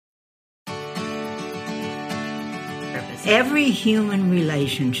Every human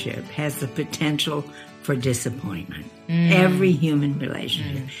relationship has the potential for disappointment. Every human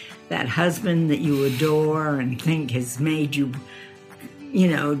relationship. That husband that you adore and think has made you,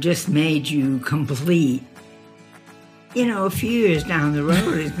 just made you complete. A few years down the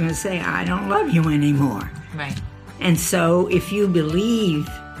road is going to say, I don't love you anymore. Right. And so if you believe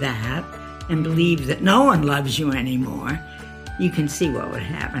that and believe that no one loves you anymore, you can see what would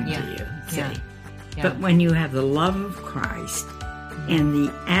happen to you. See? Yeah. But when you have the love of Christ and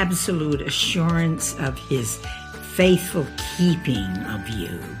the absolute assurance of his faithful keeping of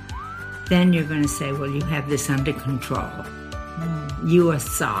you, then you're going to say, well, you have this under control. You are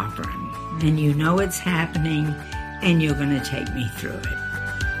sovereign, and you know it's happening, and you're going to take me through it.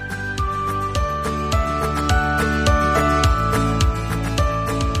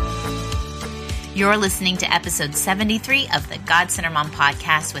 You're listening to episode 73 of the God Center Mom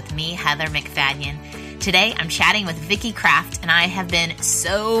podcast with me, Heather McFadden. Today, I'm chatting with Vicki Kraft, and I have been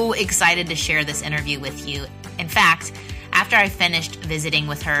so excited to share this interview with you. In fact, after I finished visiting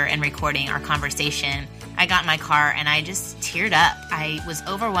with her and recording our conversation, I got in my car and I just teared up. I was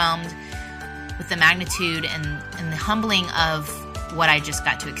overwhelmed with the magnitude and the humbling of what I just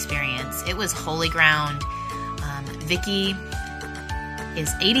got to experience. It was holy ground. Vicki is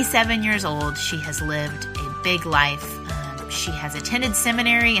 87 years old. She has lived a big life. She has attended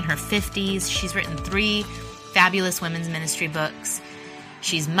seminary in her 50s. She's written 3 fabulous women's ministry books.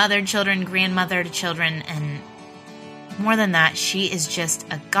 She's mothered children, grandmothered children, and more than that, she is just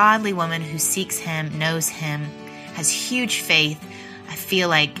a godly woman who seeks him, knows him, has huge faith. I feel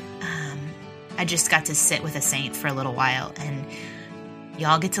like I just got to sit with a saint for a little while, and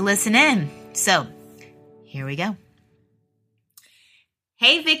y'all get to listen in. So, here we go.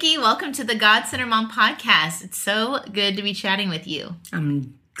 Hey, Vicki, welcome to the God Center Mom podcast. It's so good to be chatting with you.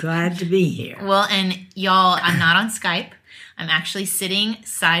 I'm glad to be here. Well, and y'all, I'm not on Skype. I'm actually sitting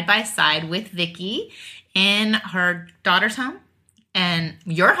side by side with Vicki in her daughter's home and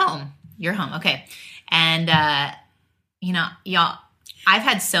your home. Your home, okay. And, y'all, I've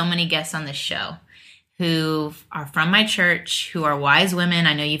had so many guests on this show who are from my church, who are wise women.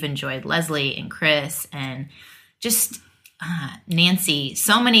 I know you've enjoyed Leslie and Chris and just Nancy,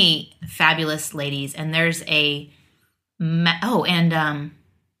 so many fabulous ladies. And there's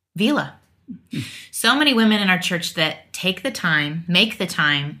Vila. So many women in our church that make the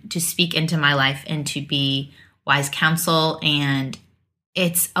time to speak into my life and to be wise counsel. And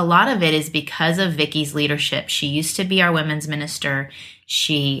a lot of it is because of Vicki's leadership. She used to be our women's minister.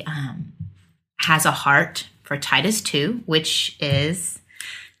 She has a heart for Titus 2, which is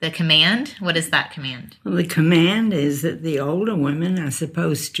the command. What is that command? Well, the command is that the older women are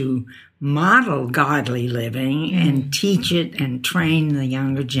supposed to model godly living and teach it and train the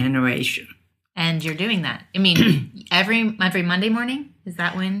younger generation. And you're doing that. I mean, every Monday morning? Is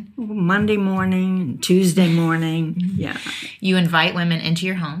that when? Monday morning and Tuesday morning, yeah. You invite women into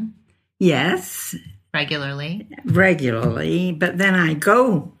your home? Yes. Regularly, but then I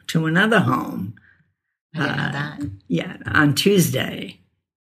go to another home. I didn't know that. Yeah, on Tuesday.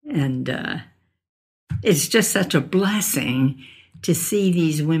 And it's just such a blessing to see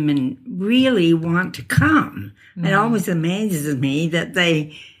these women really want to come. It always amazes me that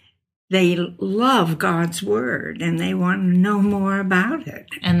they love God's word and they want to know more about it.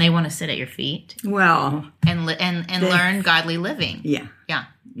 And they want to sit at your feet. Well, and learn godly living. Yeah.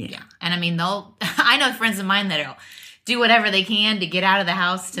 And I mean, I know friends of mine that'll do whatever they can to get out of the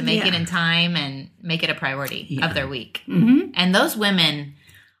house to make it in time and make it a priority of their week. Mm-hmm. And those women,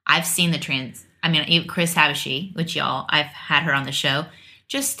 I've seen even Chris Habashi, which I've had her on the show,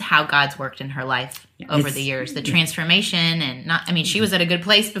 just how God's worked in her life over the years, the transformation she was at a good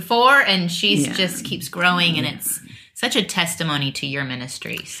place before and she just keeps growing and it's such a testimony to your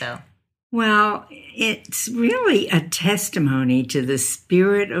ministry. So, well, it's really a testimony to the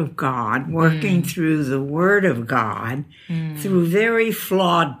Spirit of God working through the Word of God through very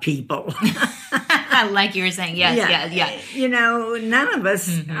flawed people. Like you were saying, yes.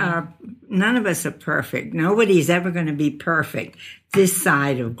 None of us are perfect. Nobody's ever going to be perfect this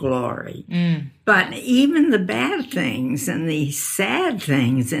side of glory. But even the bad things and the sad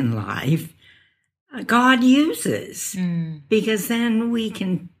things in life, God uses because then we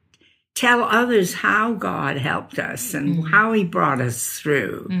can tell others how God helped us and how he brought us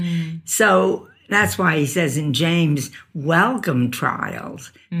through. So that's why he says in James, welcome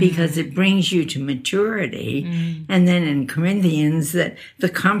trials, because it brings you to maturity. And then in Corinthians, that the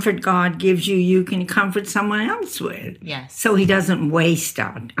comfort God gives you, you can comfort someone else with. Yes. So he doesn't waste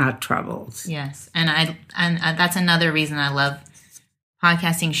our troubles. Yes. And that's another reason I love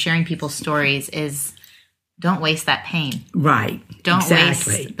podcasting, sharing people's stories is don't waste that pain. Right. Don't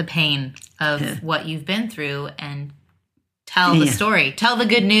exactly. waste the pain of what you've been through, and tell the story. Tell the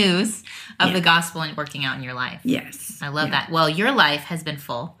good news of the gospel and working out in your life. Yes. I love that. Well, your life has been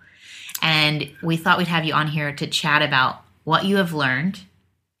full, and we thought we'd have you on here to chat about what you have learned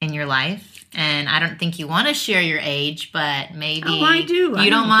in your life. And I don't think you want to share your age, but maybe... Oh, I do. You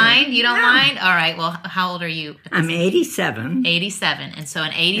don't mind? You don't mind? All right. Well, how old are you? I'm 87. 87. And so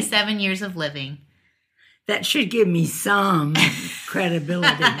in 87 years of living... That should give me some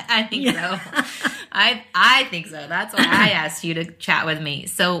credibility. I think so. I think so. That's why I asked you to chat with me.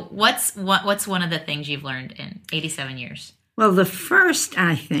 So what's one of the things you've learned in 87 years? Well, the first,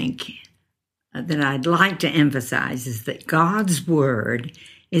 I think, that I'd like to emphasize is that God's Word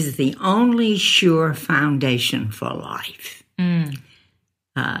is the only sure foundation for life.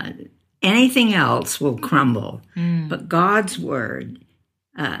 Anything else will crumble, but God's Word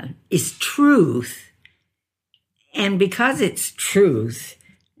is truth. And because it's truth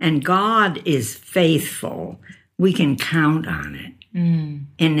and God is faithful, we can count on it.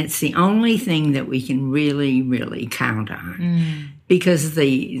 And it's the only thing that we can really, really count on. Because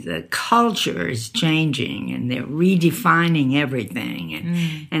the culture is changing and they're redefining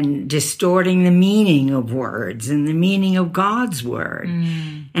everything and distorting the meaning of words and the meaning of God's Word.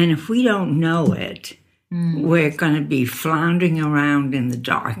 And if we don't know it, we're going to be floundering around in the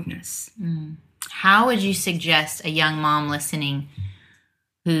darkness. How would you suggest a young mom listening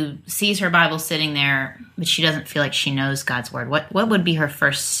who sees her Bible sitting there, but she doesn't feel like she knows God's Word? What would be her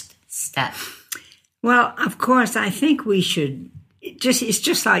first step? Well, of course, I think we should, it's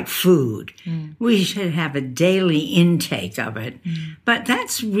just like food. We should have a daily intake of it. But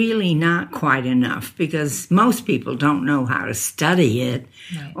that's really not quite enough because most people don't know how to study it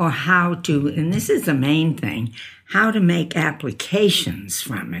or how to, and this is the main thing, how to make applications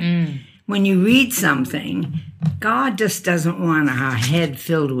from it. When you read something, God just doesn't want our head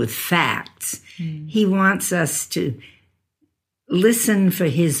filled with facts. He wants us to listen for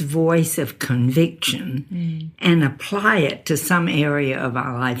his voice of conviction and apply it to some area of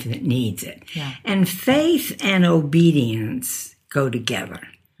our life that needs it. And faith and obedience go together.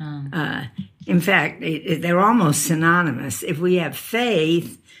 In fact, they're almost synonymous. If we have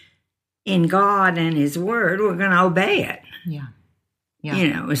faith in God and his Word, we're going to obey it.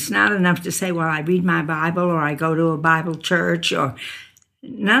 You know, it's not enough to say, well, I read my Bible or I go to a Bible church or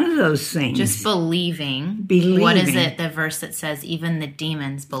none of those things. Just believing. What is it, the verse that says even the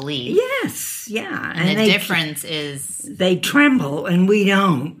demons believe? Yes, yeah. And the difference is... They tremble and we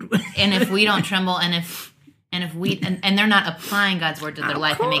don't. And if we don't tremble and if we... And they're not applying God's Word to their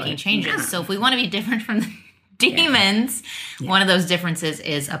life and making changes. So if we want to be different from the demons, one of those differences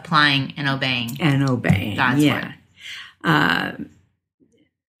is applying and obeying. God's Word.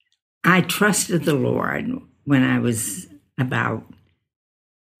 I trusted the Lord when I was about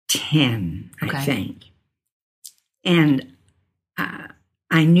 10, I think. And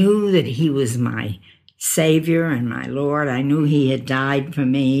I knew that he was my Savior and my Lord. I knew he had died for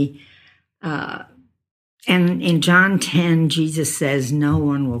me. And in John 10, Jesus says, no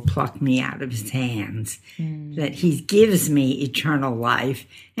one will pluck me out of his hands, that he gives me eternal life.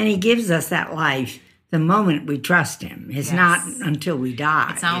 And he gives us that life the moment we trust him. It's not until we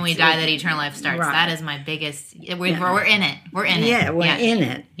die. It's not when we die that eternal life starts. Right. That is my biggest... We're in it. We're in it. Yeah, we're in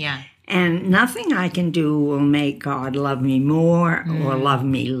it. Yeah. And nothing I can do will make God love me more or love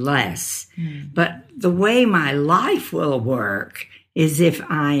me less. But the way my life will work is if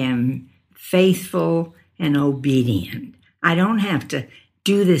I am faithful and obedient. I don't have to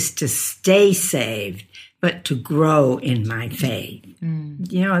do this to stay saved, but to grow in my faith.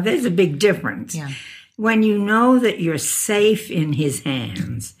 You know, there's a big difference. When you know that you're safe in his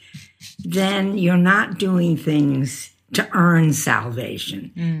hands, then you're not doing things to earn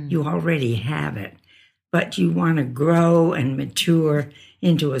salvation. You already have it. But you want to grow and mature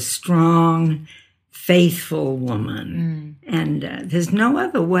into a strong, faithful woman. And there's no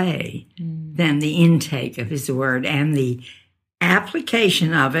other way than the intake of his Word and the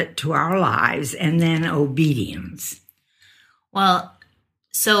application of it to our lives and then obedience. Well,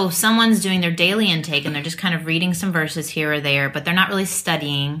 so someone's doing their daily intake and they're just kind of reading some verses here or there, but they're not really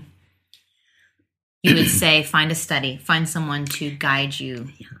studying. You would say, find a study, find someone to guide you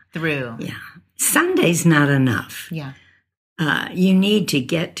through. Sunday's not enough. You need to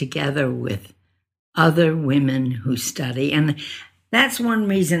get together with other women who study. And that's one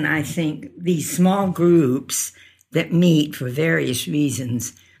reason I think these small groups that meet for various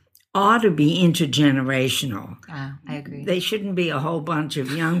reasons ought to be intergenerational. I agree. They shouldn't be a whole bunch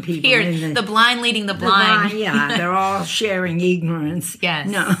of young people. Here, the blind leading the blind. Yeah, they're all sharing ignorance. Yes.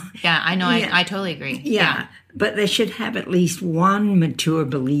 No. Yeah, I know. Yeah. I totally agree. Yeah. But they should have at least one mature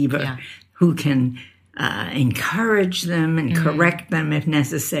believer who can encourage them and correct them if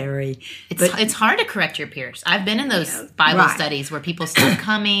necessary. It's hard to correct your peers. I've been in those Bible studies where people stop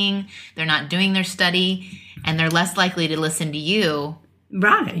coming, they're not doing their study, and they're less likely to listen to you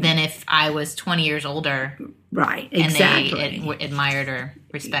than if I was 20 years older. Right, exactly. And they admired or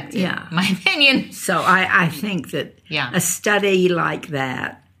respected my opinion. So I think that a study like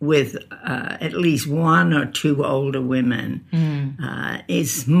that with at least one or two older women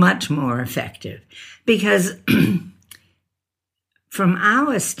is much more effective. Because from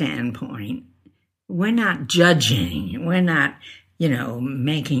our standpoint, we're not judging. We're not,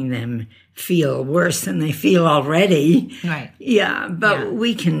 making them feel worse than they feel already. Right. Yeah, but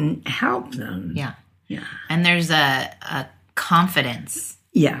we can help them. Yeah. Yeah. And there's a confidence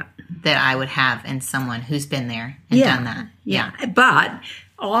that I would have in someone who's been there and done that. Yeah. But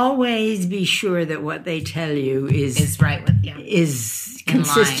always be sure that what they tell you is right with is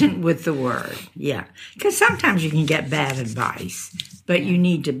consistent with the word. Yeah. Because sometimes you can get bad advice, but you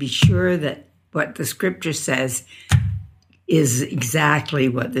need to be sure that what the scripture says is exactly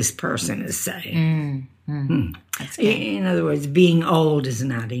what this person is saying. That's good. In other words, being old is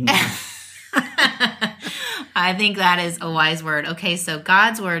not enough. I think that is a wise word. Okay, so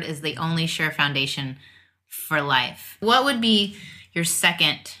God's word is the only sure foundation for life. What would be your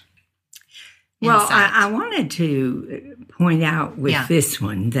second Well, insight? I wanted to point out with this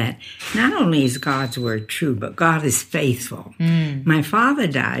one that not only is God's word true, but God is faithful. My father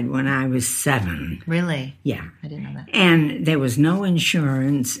died when I was 7. Really? Yeah. I didn't know that. And there was no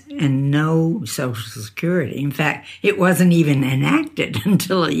insurance and no Social Security. In fact, it wasn't even enacted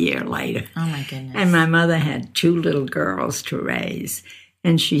until a year later. Oh, my goodness. And my mother had 2 little girls to raise.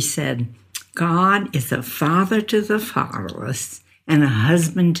 And she said, God is a father to the fatherless and a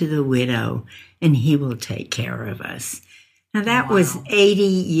husband to the widow, and he will take care of us. Now, that was 80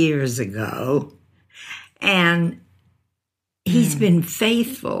 years ago, and he's been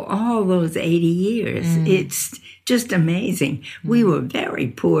faithful all those 80 years. It's just amazing. We were very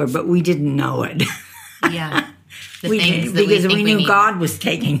poor, but we didn't know it. Yeah. Because we knew God was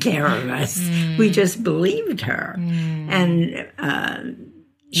taking care of us. We just believed her. And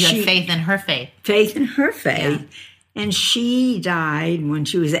you had faith in her faith. Faith in her faith. Yeah. And she died when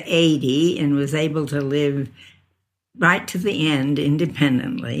she was 80 and was able to live right to the end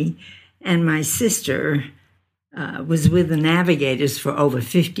independently. And my sister was with the Navigators for over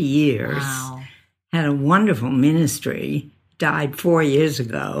 50 years. Wow. Had a wonderful ministry, died 4 years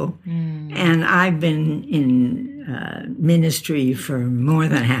ago. And I've been in ministry for more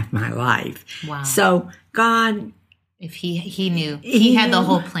than half my life. Wow. So God... If he knew. He had the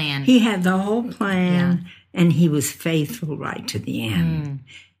whole plan. He had the whole plan. Yeah. And he was faithful right to the end.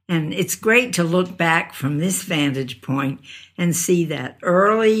 And it's great to look back from this vantage point and see that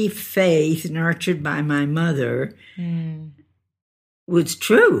early faith nurtured by my mother was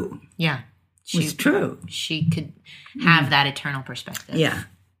true. Yeah. Was true. She could have that eternal perspective. Yeah.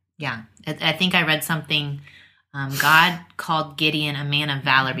 Yeah. I think I read something. God called Gideon a man of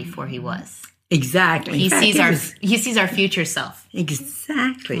valor before he was. Exactly. He sees our future self.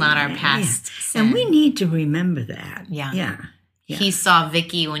 Exactly. Not our past. Yeah. And we need to remember that. Yeah. Yeah. He saw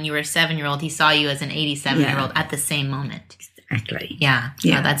Vicky when you were a 7-year-old. He saw you as an 87-year-old at the same moment. Exactly. Yeah.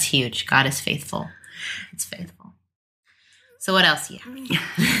 Yeah. No, that's huge. God is faithful. It's faithful. So what else? Bring it.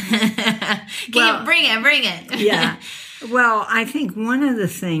 Yeah. Well, I think one of the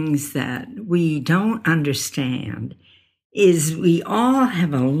things that we don't understand is we all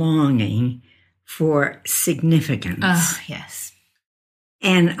have a longing for significance. Oh, yes.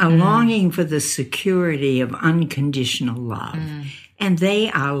 And a longing for the security of unconditional love. And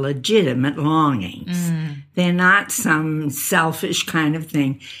they are legitimate longings. They're not some selfish kind of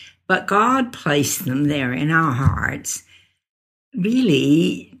thing. But God placed them there in our hearts,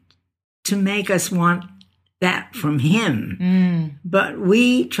 really, to make us want that from Him. But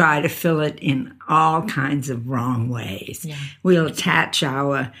we try to fill it in all kinds of wrong ways. Yeah. We'll attach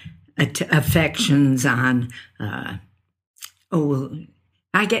our affections on, if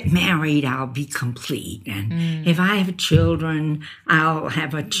I get married, I'll be complete. And if I have children, I'll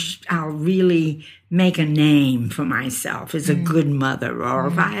really make a name for myself as a good mother. Or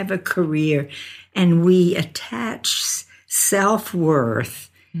if I have a career. And we attach self-worth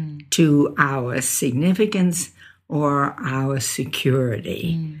to our significance or our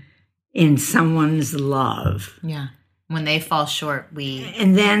security in someone's love. Yeah. When they fall short,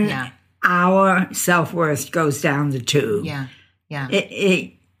 and then our self-worth goes down the tube. Yeah.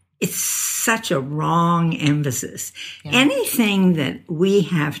 It's such a wrong emphasis. Yeah. Anything that we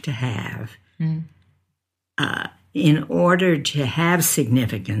have to have in order to have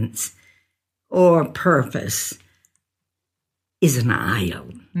significance or purpose is an idol.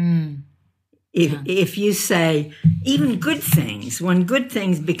 If you say, even good things, when good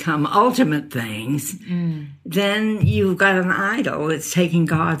things become ultimate things, then you've got an idol. It's taking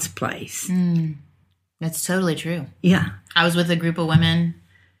God's place. That's totally true. Yeah. I was with a group of women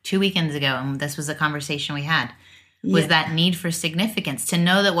 2 weekends ago, and this was a conversation we had, was that need for significance, to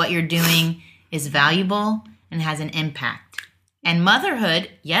know that what you're doing is valuable and has an impact. And motherhood,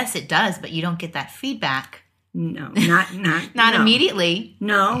 yes, it does, but you don't get that feedback. No, not not immediately.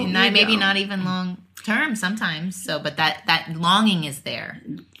 No, maybe not even long term sometimes. So, but that longing is there.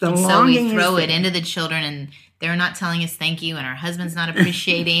 So we throw it into the children, and they're not telling us thank you, and our husband's not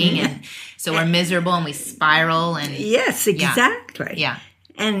appreciating, and so we're miserable and we spiral. And yes, exactly. Yeah.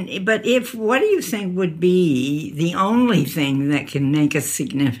 But what do you think would be the only thing that can make us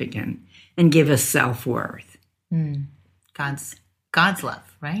significant and give us self-worth? God's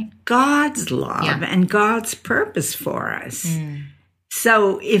love, right? God's love and God's purpose for us.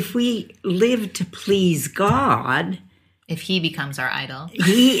 So if we live to please God, if He becomes our idol, if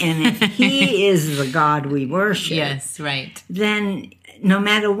He is the God we worship, yes, right, then no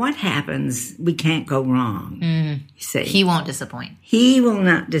matter what happens, we can't go wrong. See, He won't disappoint. He will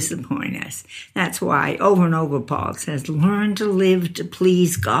not disappoint us. That's why over and over Paul says, learn to live to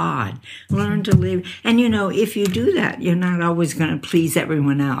please God. Learn to live. And if you do that, you're not always going to please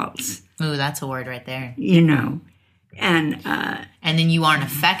everyone else. Ooh, that's a word right there. And then you aren't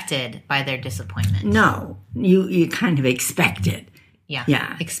affected by their disappointment. No, you kind of expect it.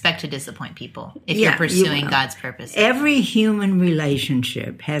 Yeah. Expect to disappoint people if you're pursuing God's purpose. Every human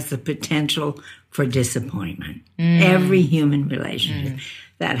relationship has the potential for disappointment. Every human relationship.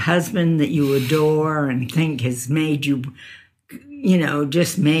 That husband that you adore and think has made you,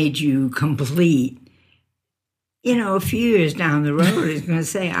 just made you complete. A few years down the road is going to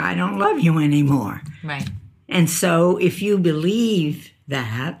say, I don't love you anymore. Right. And so if you believe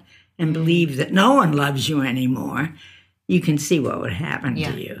that and believe that no one loves you anymore, you can see what would happen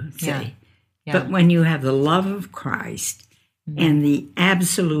to you. See? But when you have the love of Christ and the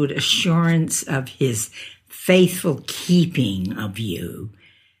absolute assurance of His faithful keeping of you,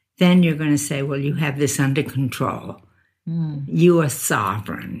 then you're going to say, well, you have this under control. You are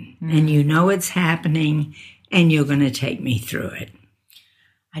sovereign, and you know it's happening, and you're going to take me through it.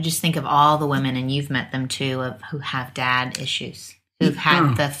 I just think of all the women, and you've met them too, who have dad issues. Who've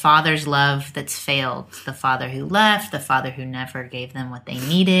had the father's love that's failed, the father who left, the father who never gave them what they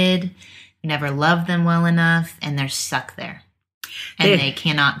needed, who never loved them well enough, and they're stuck there. And they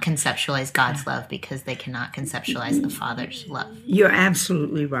cannot conceptualize God's love because they cannot conceptualize the father's love. You're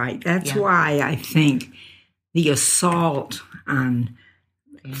absolutely right. That's why I think the assault on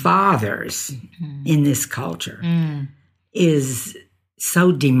fathers in this culture is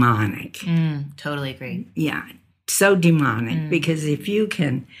so demonic. Totally agree. Yeah. So demonic, because if you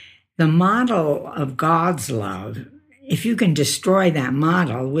can, the model of God's love, if you can destroy that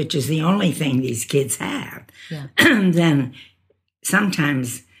model, which is the only thing these kids have, then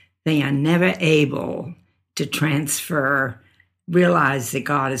sometimes they are never able to realize that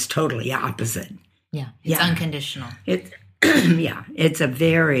God is totally opposite. Yeah, it's unconditional. It's a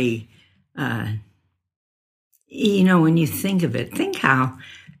very, when you think of it, think how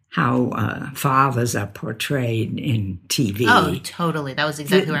fathers are portrayed in TV. Oh, totally. That was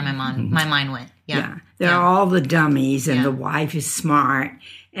exactly where my mind went. Yeah. They're all the dummies, and the wife is smart,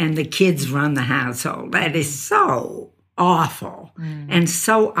 and the kids run the household. That is so awful and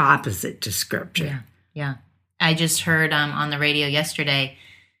so opposite to Scripture. Yeah. I just heard on the radio yesterday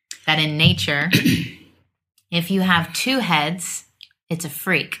that in nature, if you have two heads, it's a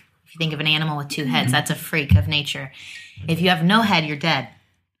freak. If you think of an animal with two heads, that's a freak of nature. If you have no head, you're dead.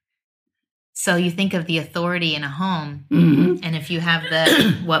 So you think of the authority in a home, and if you have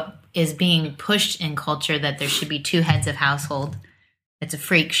what is being pushed in culture that there should be two heads of household, it's a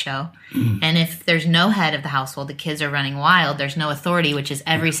freak show. And if there's no head of the household, the kids are running wild. There's no authority, which is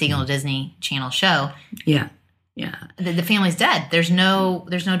every single Disney Channel show. Yeah. The family's dead. There's no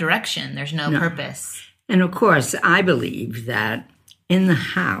direction. There's no purpose. And of course, I believe that in the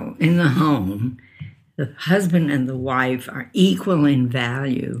home, the husband and the wife are equal in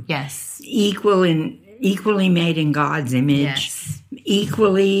value. Yes. Equally made in God's image. Yes.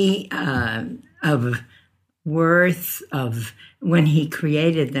 Equally of worth, of when he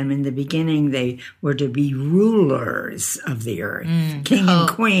created them in the beginning, they were to be rulers of the earth, king and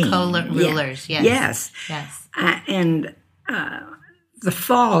queen. Co-rulers, yes. And the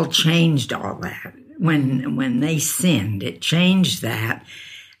fall changed all that. When they sinned, it changed that.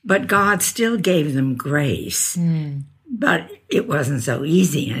 But God still gave them grace. But it wasn't so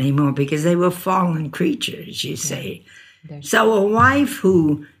easy anymore because they were fallen creatures, you see. So a wife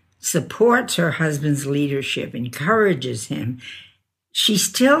who supports her husband's leadership, encourages him, she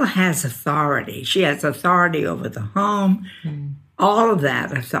still has authority. She has authority over the home, all of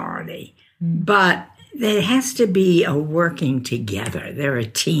that authority. But there has to be a working together. They're a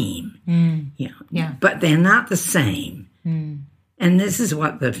team. But they're not the same. And this is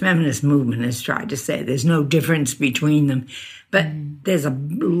what the feminist movement has tried to say. There's no difference between them. But there's a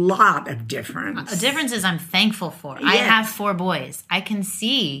lot of difference. Differences I'm thankful for. I have 4 boys. I can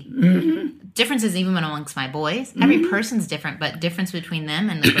see differences even amongst my boys. Every person's different, but difference between them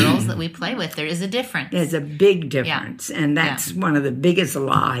and the girls that we play with, there is a difference. There's a big difference. And that's one of the biggest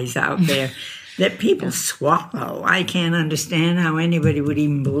lies out there that people swallow. I can't understand how anybody would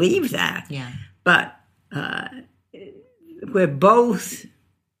even believe that. But we're both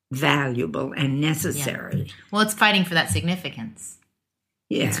valuable and necessary. Well, it's fighting for that significance.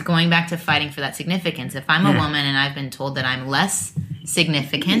 It's going back to fighting for that significance. If I'm a woman and I've been told that I'm less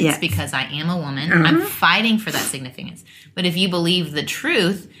significant because I am a woman, I'm fighting for that significance. But if you believe the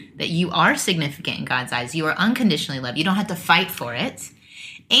truth that you are significant in God's eyes, you are unconditionally loved, you don't have to fight for it.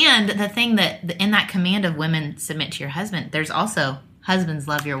 And the thing that in that command of women submit to your husband, there's also husbands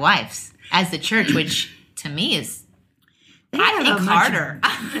love your wives as the church, which to me is I think harder.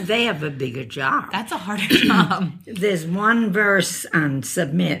 They have a bigger job. That's a harder job. There's one verse on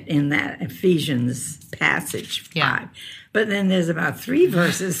submit in that Ephesians passage 5. But then there's about 3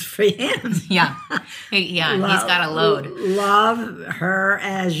 verses for him. He's got a load. Love her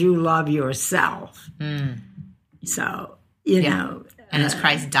as you love yourself. So, you know. And as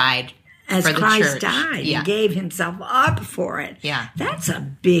Christ died as for the Christ church. died. He gave himself up for it. That's a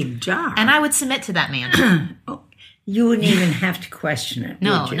big job. And I would submit to that man. You wouldn't even have to question it.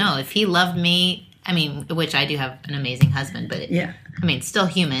 No. If he loved me, I mean, which I do have an amazing husband, but I mean, still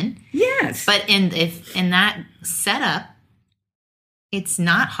human. Yes. But in that setup, it's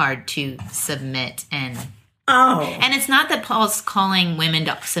not hard to submit and it's not that Paul's calling women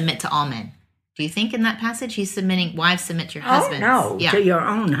to submit to all men. Do you think in that passage he's submitting wives submit to your husbands? Oh no, to your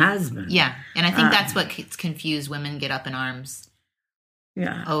own husband. Yeah, and I think that's what confused women get up in arms.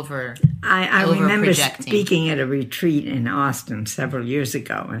 Over I remember speaking at a retreat in Austin several years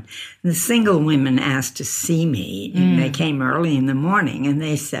ago, and the single women asked to see me, and they came early in the morning, and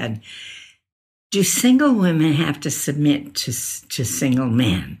they said, do single women have to submit to single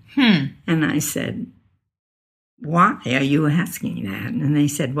men? And I said, why are you asking that? And they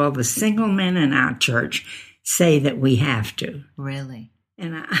said, well, the single men in our church say that we have to. Really?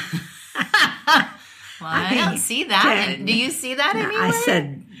 And I don't see that. Do you see that anywhere? I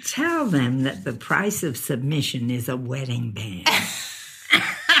said, tell them that the price of submission is a wedding band.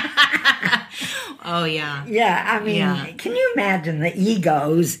 I mean, can you imagine the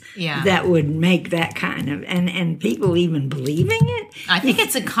egos that would make that kind of, and people even believing it? I think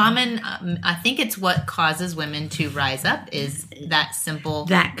it's a common, I think it's what causes women to rise up is that simple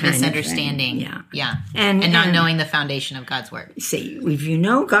misunderstanding. And not knowing the foundation of God's word. See, if you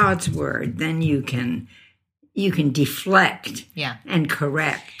know God's word, then you can deflect and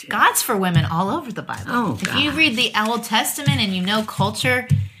correct. God's for women all over the Bible. If you read the Old Testament and you know culture,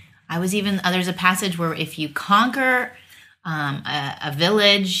 there's a passage where if you conquer a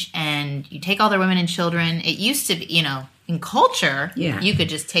village and you take all their women and children, it used to be, in culture, you could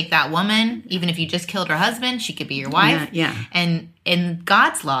just take that woman, even if you just killed her husband, she could be your wife. And in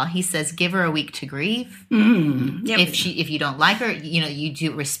God's law, he says, give her a week to grieve. If you don't like her, you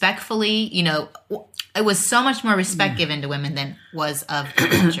do it respectfully. It was so much more respect given to women than was of the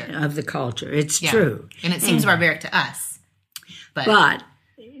culture. Of the culture. It's true. And it seems barbaric to us. But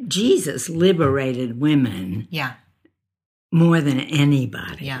Jesus liberated women more than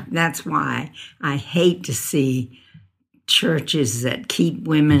anybody. That's why I hate to see churches that keep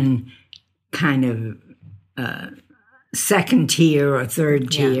women kind of second tier or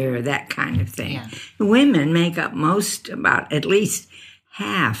third tier, that kind of thing. Women make up about at least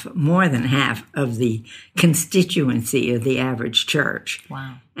more than half of the constituency of the average church.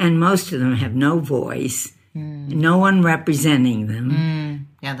 Wow. And most of them have no voice, no one representing them.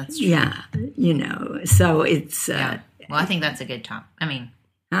 Yeah, that's true. So it's... Well, I think that's a good topic. I mean,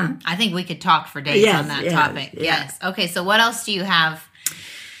 I think we could talk for days on that topic. Yes. Okay, so what else do you have?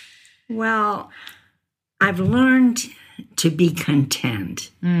 Well, I've learned to be content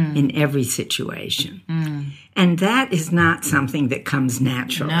in every situation. And that is not something that comes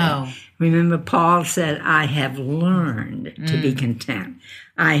naturally. No. Remember, Paul said, I have learned to be content.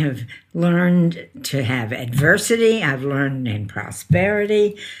 I have learned to have adversity. I've learned in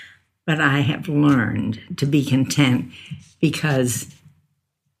prosperity. But I have learned to be content because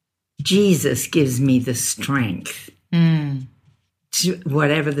Jesus gives me the strength to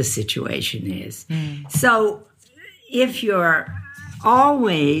whatever the situation is. So if you're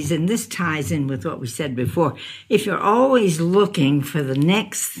always, and this ties in with what we said before, if you're always looking for the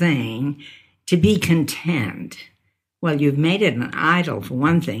next thing to be content, well, you've made it an idol for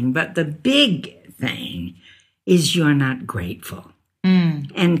one thing, but the big thing is you're not grateful.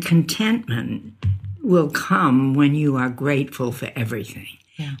 And contentment will come when you are grateful for everything.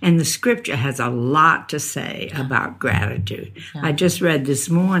 Yeah. And the scripture has a lot to say about gratitude. Yeah. I just read this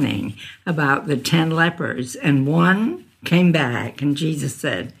morning about the 10 lepers, and one came back, and Jesus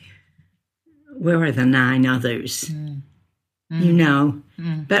said, where are the 9 others? You know,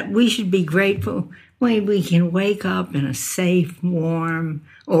 but we should be grateful when we can wake up in a safe, warm,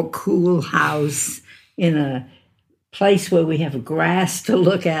 or cool house in a place where we have grass to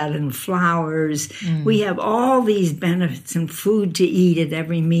look at and flowers. We have all these benefits and food to eat at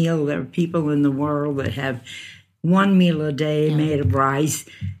every meal. There are people in the world that have one meal a day made of rice.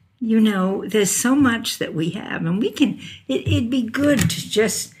 You know, there's so much that we have, and we can, it'd be good to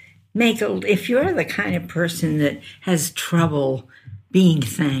just make if you're the kind of person that has trouble being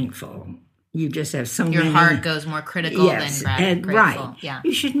thankful, you just have so many. Your heart goes more critical than grateful. Right. Yeah.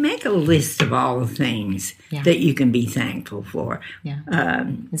 You should make a list of all the things that you can be thankful for. Yeah.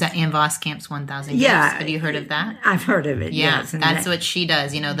 Is that Ann Voskamp's 1,000 Gifts? Have you heard of that? I've heard of it, yeah, yes. That's what she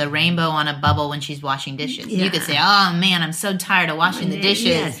does. You know, the rainbow on a bubble when she's washing dishes. Yeah. You could say, oh, man, I'm so tired of washing the dishes.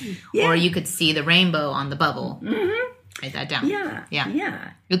 Yes. Yeah. Or you could see the rainbow on the bubble. Write that down.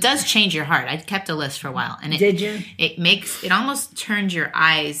 Yeah. It does change your heart. I kept a list for a while. And Did you? It almost turns your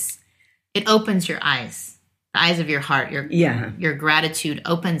eyes. It opens your eyes, the eyes of your heart. Your gratitude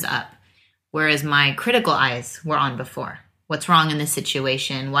opens up, whereas my critical eyes were on before. What's wrong in this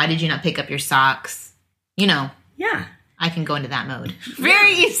situation? Why did you not pick up your socks? You know. Yeah. I can go into that mode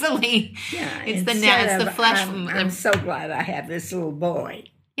very easily. Yeah. It's the flesh. I'm so glad I have this little boy.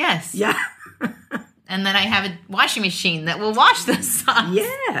 Yes. Yeah. And then I have a washing machine that will wash those socks.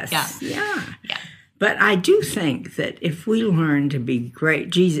 Yes. Yeah. But I do think that if we learn to be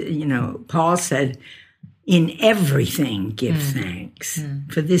great, Jesus, you know, Paul said, in everything give thanks,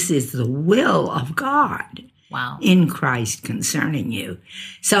 for this is the will of God in Christ concerning you.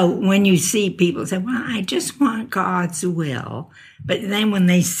 So when you see people say, well, I just want God's will, but then when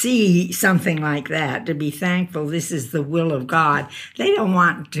they see something like that, to be thankful, this is the will of God, they don't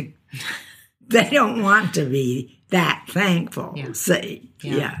want to be that thankful.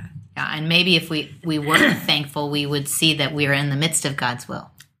 Yeah. And maybe if we weren't thankful, we would see that we're in the midst of God's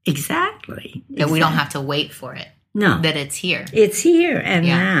will. Exactly. That we don't have to wait for it. No. That it's here. It's here and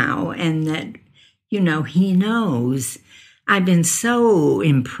now. And that, you know, He knows. I've been so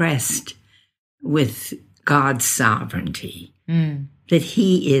impressed with God's sovereignty. That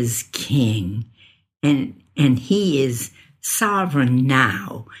He is King. And He is sovereign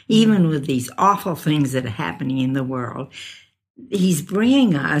now. Even with these awful things that are happening in the world. He's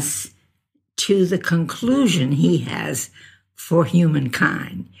bringing us to the conclusion He has for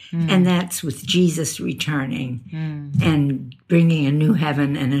humankind. And that's with Jesus returning and bringing a new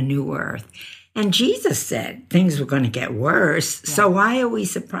heaven and a new earth. And Jesus said things were going to get worse. So why are we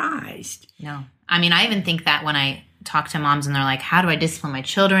surprised? No. I mean, I even think that when I talk to moms and they're like, how do I discipline my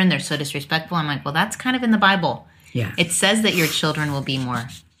children? They're so disrespectful. I'm like, well, that's kind of in the Bible. Yeah. It says that your children will be more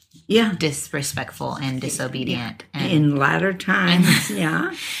disrespectful and disobedient. And, in latter times,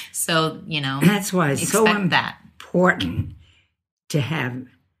 So, you know, that's why it's so important to have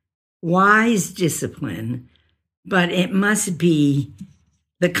wise discipline, but it must be,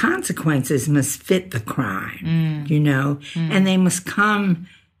 the consequences must fit the crime, you know, and they must come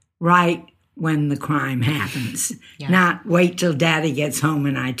right when the crime happens, not wait till Daddy gets home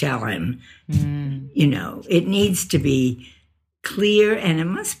and I tell him. You know, it needs to be clear, and it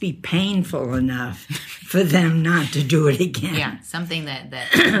must be painful enough for them not to do it again. Yeah, something that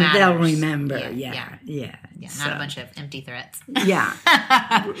matters. They'll remember. Yeah. Not a bunch of empty threats. Yeah,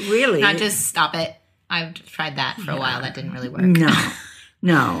 really. Not just stop it. I've tried that for a while. That didn't really work.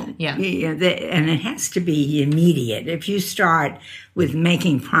 No. Yeah. And it has to be immediate. If you start with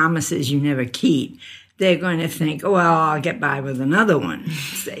making promises you never keep, they're going to think, oh, well, I'll get by with another one.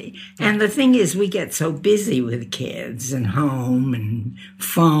 See? And the thing is, we get so busy with kids and home and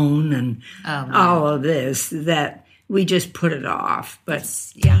phone and all of this that we just put it off. But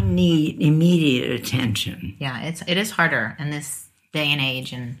Yeah. we need immediate attention. Yeah, it is harder in this day and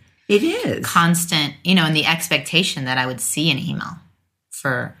age, and It is. constant, and the expectation that I would see an email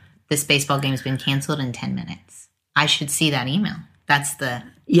for this baseball game's been canceled in 10 minutes. I should see that email. That's the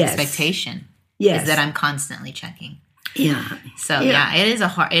Yes. expectation. Yes. Is that I'm constantly checking. Yeah. So Yeah.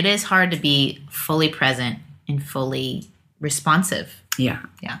 it is hard to be fully present and fully responsive. Yeah.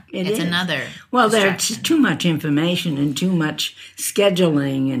 Yeah. It It's is. another Well, there's distraction. too much information and too much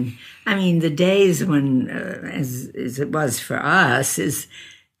scheduling. And I mean, the days when, as it was for us, is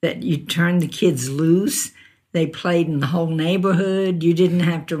that you turned the kids loose. They played in the whole neighborhood. You didn't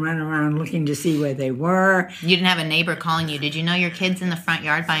have to run around looking to see where they were. You didn't have a neighbor calling you. Did you know your kid's in the front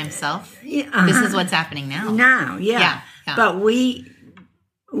yard by himself? Yeah, This is what's happening now. now, yeah. Yeah. But we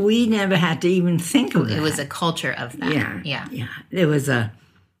never had to even think of that. It was a culture of that. Yeah. There was a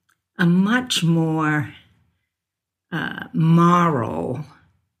much more moral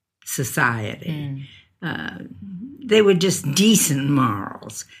society. They were just decent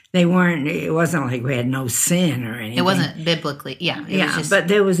morals. They weren't. It wasn't like we had no sin or anything. It wasn't biblically. Yeah. It was just but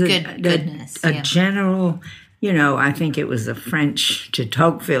there was goodness. a Yeah. general. I think it was a French de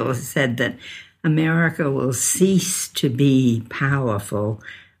Tocqueville said that America will cease to be powerful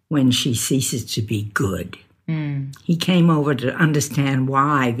when she ceases to be good. He came over to understand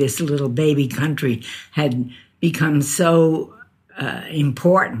why this little baby country had become so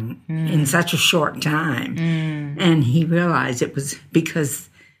important in such a short time. And he realized it was because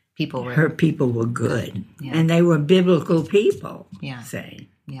her people were good. Yeah. And they were biblical people, Yeah. say.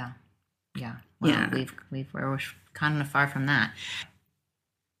 Yeah. Yeah. Well, Yeah. we're kind of far from that.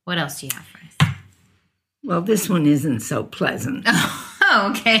 What else do you have for us? Well, this one isn't so pleasant.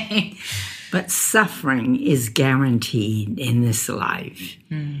 Oh, okay. But suffering is guaranteed in this life.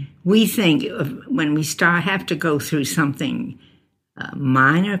 We think when we have to go through something,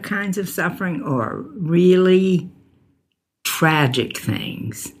 minor kinds of suffering or really tragic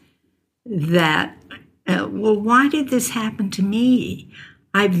things, that, why did this happen to me?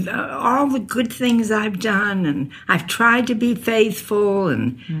 I've all the good things I've done, and I've tried to be faithful,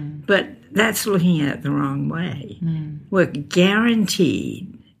 but that's looking at it the wrong way. We're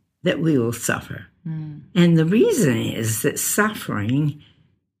guaranteed that we will suffer. And the reason is that suffering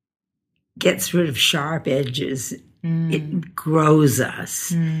gets rid of sharp edges. It grows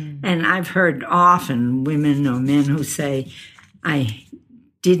us. And I've heard often women or men who say, I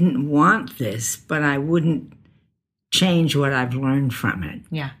didn't want this, but I wouldn't change what I've learned from it.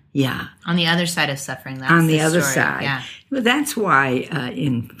 Yeah. Yeah. On the other side of suffering. That's On the the other story. side. Yeah. Well, that's why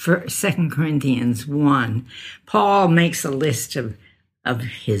in 2 Corinthians 1, Paul makes a list of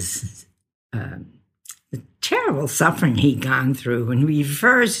his the terrible suffering he'd gone through and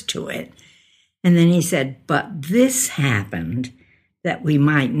refers to it. And then he said, but this happened that we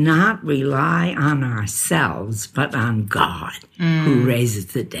might not rely on ourselves, but on God who raises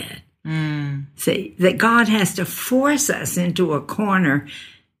the dead. See, that God has to force us into a corner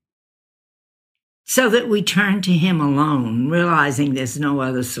so that we turn to him alone, realizing there's no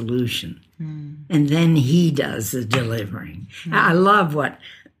other solution. And then he does the delivering. I love what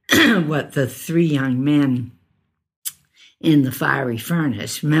the three young men in the fiery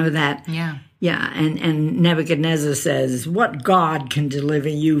furnace, remember that? Yeah. Yeah, and Nebuchadnezzar says, what God can deliver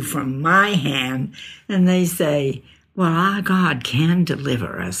you from my hand? And they say, well, our God can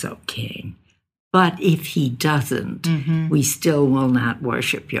deliver us, O king. But if he doesn't, we still will not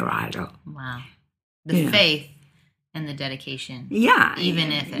worship your idol. Wow. The faith and the dedication. Yeah.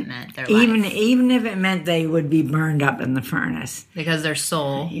 Even if it meant their life. Even if it meant they would be burned up in the furnace. Because their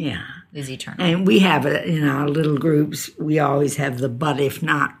soul Yeah. is eternal. And we have it in our little groups. We always have the but if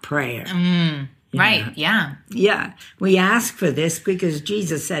not prayer. Right, yeah. Yeah. We ask for this because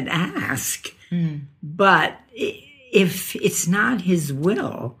Jesus said ask. But if it's not his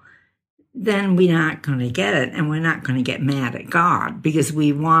will, then we're not going to get it. And we're not going to get mad at God because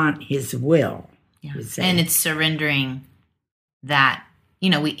we want his will. Yeah. And it's surrendering that,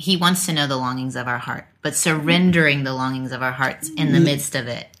 he wants to know the longings of our heart, but surrendering the longings of our hearts in the midst of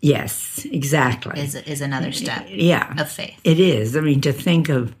it. Yes, exactly. Is another step of faith. It is. I mean, to think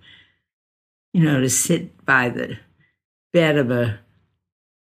of, to sit by the bed of a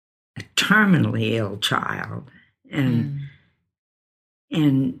terminally ill child and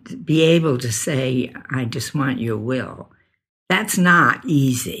be able to say, I just want your will. That's not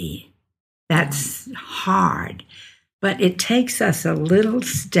easy. That's hard, but it takes us a little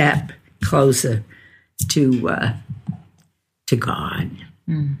step closer to God.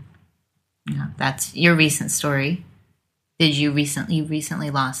 Yeah, that's your recent story. Did you recently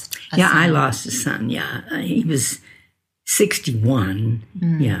lost a son? I lost a son. Yeah, he was 61.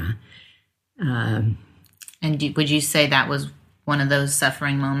 Yeah. And would you say that was one of those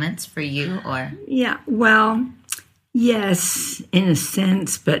suffering moments for you, or? Yeah, well, yes, in a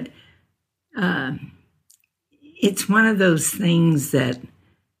sense, but it's one of those things that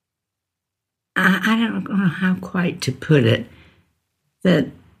I don't know how quite to put it, that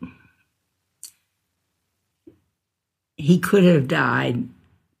he could have died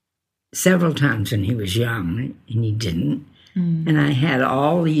several times when he was young, and he didn't. And I had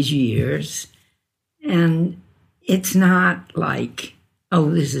all these years, and it's not like,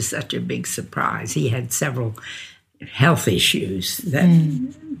 oh, this is such a big surprise. He had several health issues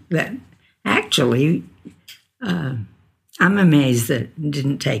that actually, I'm amazed that it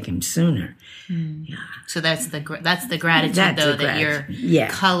didn't take him sooner. Yeah. So that's the gratitude, that you're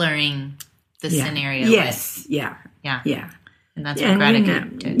coloring the scenario. Yes, with. Yeah. And that's what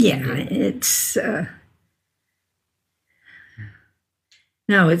gratitude. It's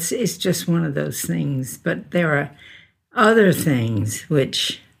no, it's just one of those things. But there are other things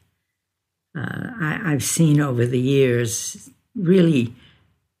which I've seen over the years, really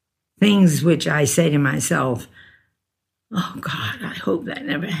things which I say to myself, oh, God, I hope that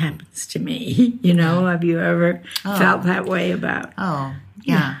never happens to me. Have you ever felt that way about? Oh,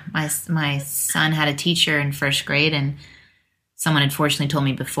 yeah. My son had a teacher in first grade, and someone had fortunately told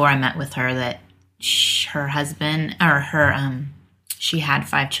me before I met with her that her husband, she had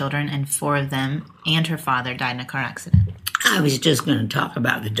 5 children, and 4 of them and her father died in a car accident. I was just going to talk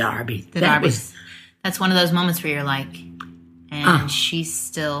about the Derby. That's one of those moments where you're like, and she's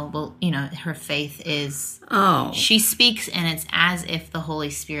still, her faith is, she speaks, and it's as if the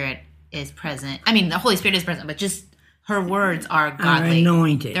Holy Spirit is present. I mean, the Holy Spirit is present, but just her words are godly.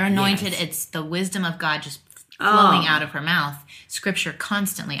 Anointed. They're anointed. Yes. It's the wisdom of God just flowing out of her mouth, scripture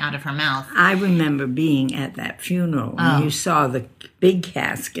constantly out of her mouth. I remember being at that funeral when you saw the big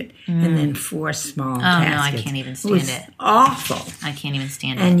casket and then 4 small caskets. No, I can't even stand it. Was awful. I can't even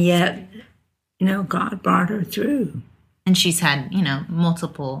stand it. And yet, God brought her through. And she's had,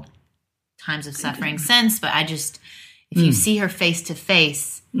 multiple times of suffering since, but if you see her face to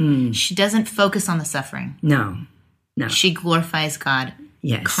face, she doesn't focus on the suffering. No. She glorifies God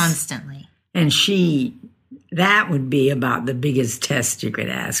constantly. And that would be about the biggest test you could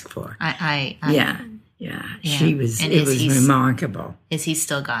ask for. Yeah. It was remarkable. Is he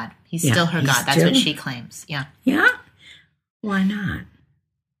still God? He's still her God. That's what she claims. Yeah. Yeah? Why not?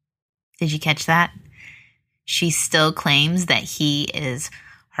 Did you catch that? She still claims that he is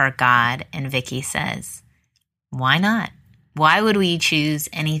her God, and Vicki says, why not? Why would we choose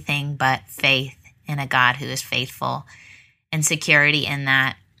anything but faith in a God who is faithful and security in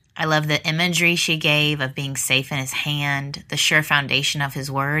that? I love the imagery she gave of being safe in his hand, the sure foundation of his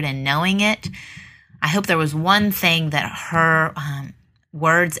word, and knowing it. I hope there was one thing that her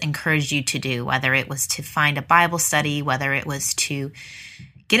words encouraged you to do, whether it was to find a Bible study, whether it was to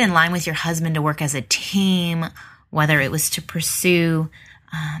get in line with your husband to work as a team, whether it was to pursue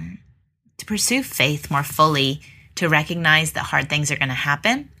faith more fully, to recognize that hard things are going to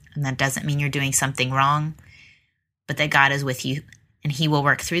happen, and that doesn't mean you're doing something wrong, but that God is with you and he will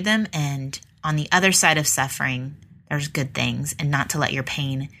work through them. And on the other side of suffering, there's good things, and not to let your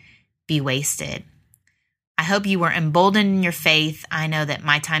pain be wasted. I hope you were emboldened in your faith. I know that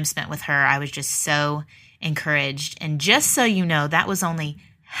my time spent with her, I was just so encouraged. And just so you know, that was only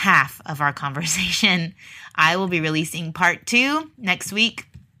half of our conversation. I will be releasing part 2 next week.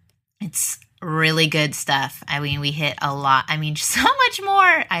 It's really good stuff. I mean, we hit a lot. I mean, so much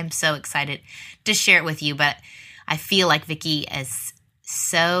more. I'm so excited to share it with you, but I feel like Vicki is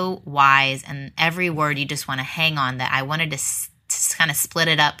so wise, and every word you just want to hang on, that I wanted to kind of split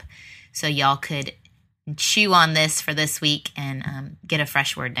it up so y'all could chew on this for this week and get a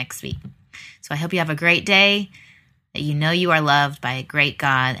fresh word next week. So I hope you have a great day, that you know you are loved by a great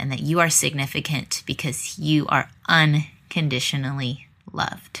God, and that you are significant because you are unconditionally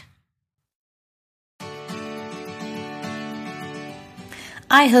loved.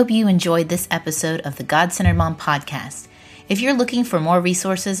 I hope you enjoyed this episode of the God-Centered Mom podcast. If you're looking for more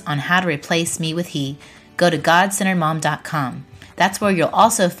resources on how to replace me with he, go to godcenteredmom.com. That's where you'll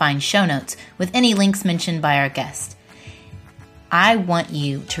also find show notes with any links mentioned by our guest. I want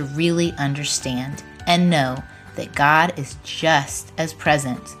you to really understand and know that God is just as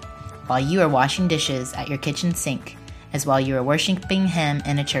present while you are washing dishes at your kitchen sink as while you are worshiping him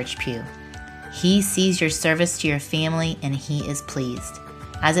in a church pew. He sees your service to your family, and he is pleased.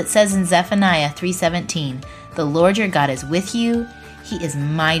 As it says in Zephaniah 3:17, the Lord your God is with you. He is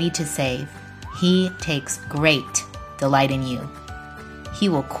mighty to save. He takes great delight in you. He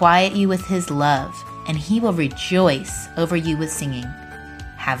will quiet you with his love. and He will rejoice over you with singing.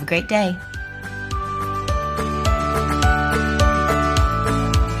 Have a great day.